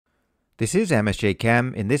This is MSJ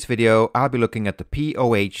Chem. In this video, I'll be looking at the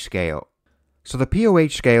pOH scale. So the pOH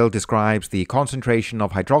scale describes the concentration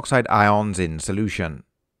of hydroxide ions in solution.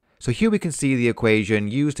 So here we can see the equation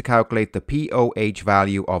used to calculate the pOH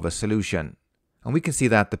value of a solution. And we can see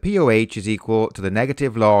that the pOH is equal to the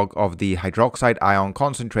negative log of the hydroxide ion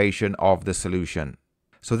concentration of the solution.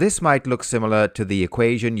 So this might look similar to the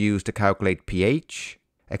equation used to calculate pH,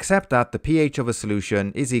 except that the pH of a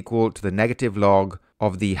solution is equal to the negative log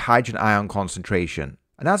of the hydrogen ion concentration.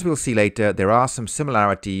 And as we'll see later, there are some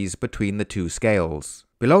similarities between the two scales.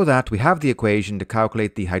 Below that, we have the equation to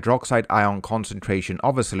calculate the hydroxide ion concentration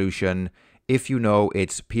of a solution if you know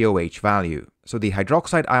its pOH value. So the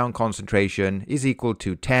hydroxide ion concentration is equal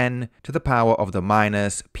to 10 to the power of the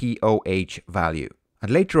minus pOH value. And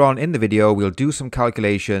later on in the video, we'll do some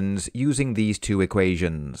calculations using these two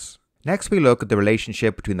equations. Next, we look at the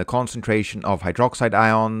relationship between the concentration of hydroxide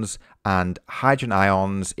ions and hydrogen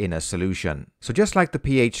ions in a solution. So just like the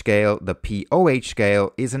pH scale, the pOH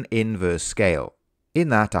scale is an inverse scale, in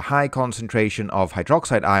that a high concentration of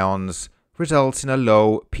hydroxide ions results in a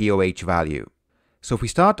low pOH value. So if we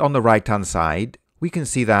start on the right-hand side, we can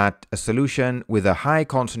see that a solution with a high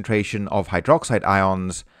concentration of hydroxide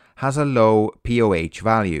ions has a low pOH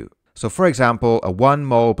value. So for example, a 1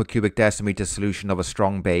 mole per cubic decimeter solution of a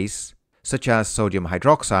strong base, such as sodium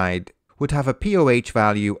hydroxide, would have a pOH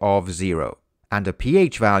value of 0 and a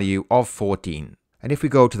pH value of 14. And if we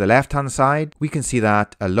go to the left-hand side, we can see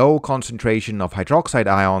that a low concentration of hydroxide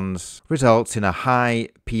ions results in a high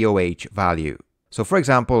pOH value. So for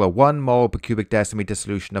example, a 1 mole per cubic decimeter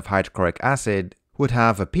solution of hydrochloric acid would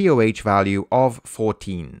have a pOH value of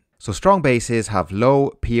 14. So strong bases have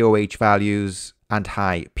low pOH values and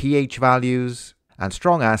high pH values, and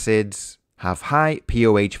strong acids have high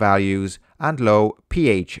pOH values and low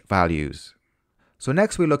pH values. So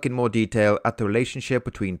next we look in more detail at the relationship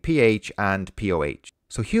between pH and pOH.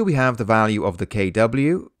 So here we have the value of the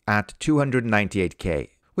Kw at 298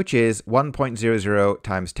 K, which is 1.00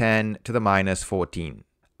 times 10 to the minus 14.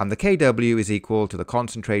 And the Kw is equal to the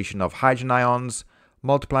concentration of hydrogen ions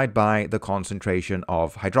multiplied by the concentration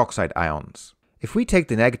of hydroxide ions. If we take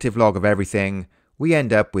the negative log of everything, we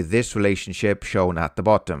end up with this relationship shown at the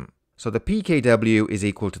bottom. So the pKw is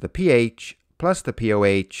equal to the pH plus the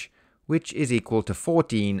pOH, which is equal to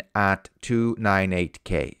 14 at 298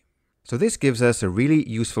 K. So this gives us a really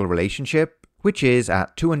useful relationship, which is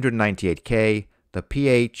at 298 K, the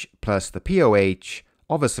pH plus the pOH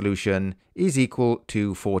of a solution is equal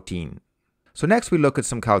to 14. So next we look at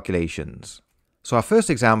some calculations. So our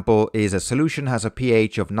first example is a solution has a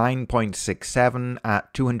pH of 9.67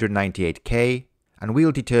 at 298 K, and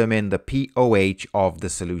we'll determine the pOH of the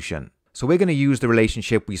solution. So we're going to use the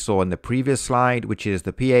relationship we saw in the previous slide, which is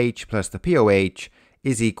the pH plus the pOH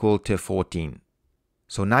is equal to 14.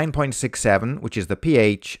 So 9.67, which is the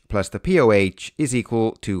pH plus the pOH, is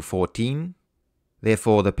equal to 14.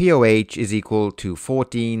 Therefore, the pOH is equal to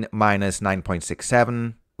 14 minus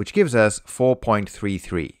 9.67, which gives us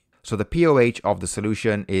 4.33. So the pOH of the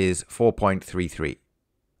solution is 4.33.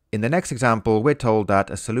 In the next example, we're told that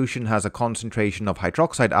a solution has a concentration of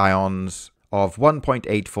hydroxide ions of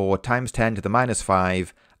 1.84 times 10 to the minus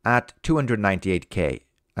 5 at 298 K,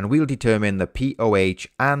 and we'll determine the pOH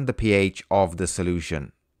and the pH of the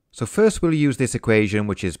solution. So first we'll use this equation,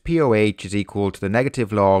 which is pOH is equal to the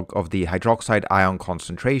negative log of the hydroxide ion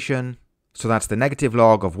concentration. So that's the negative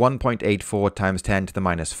log of 1.84 times 10 to the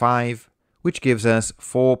minus 5, which gives us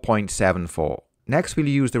 4.74. Next, we'll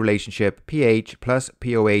use the relationship pH plus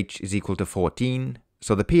pOH is equal to 14.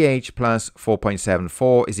 So the pH plus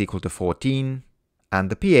 4.74 is equal to 14, and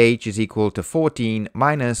the pH is equal to 14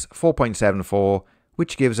 minus 4.74,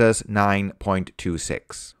 which gives us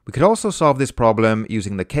 9.26. We could also solve this problem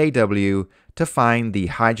using the Kw to find the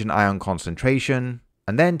hydrogen ion concentration,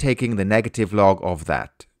 and then taking the negative log of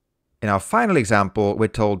that. In our final example, we're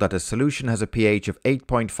told that a solution has a pH of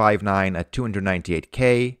 8.59 at 298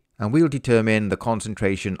 K, and we'll determine the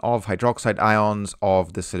concentration of hydroxide ions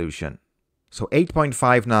of the solution. So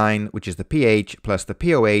 8.59, which is the pH plus the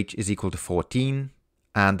pOH, is equal to 14,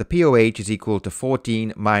 and the pOH is equal to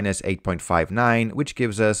 14 minus 8.59, which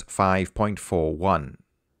gives us 5.41.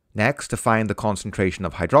 Next, to find the concentration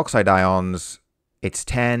of hydroxide ions, it's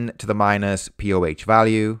 10 to the minus pOH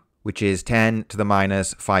value, which is 10 to the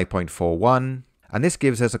minus 5.41, and this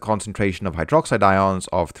gives us a concentration of hydroxide ions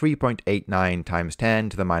of 3.89 times 10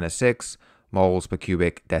 to the minus 6 moles per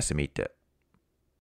cubic decimeter.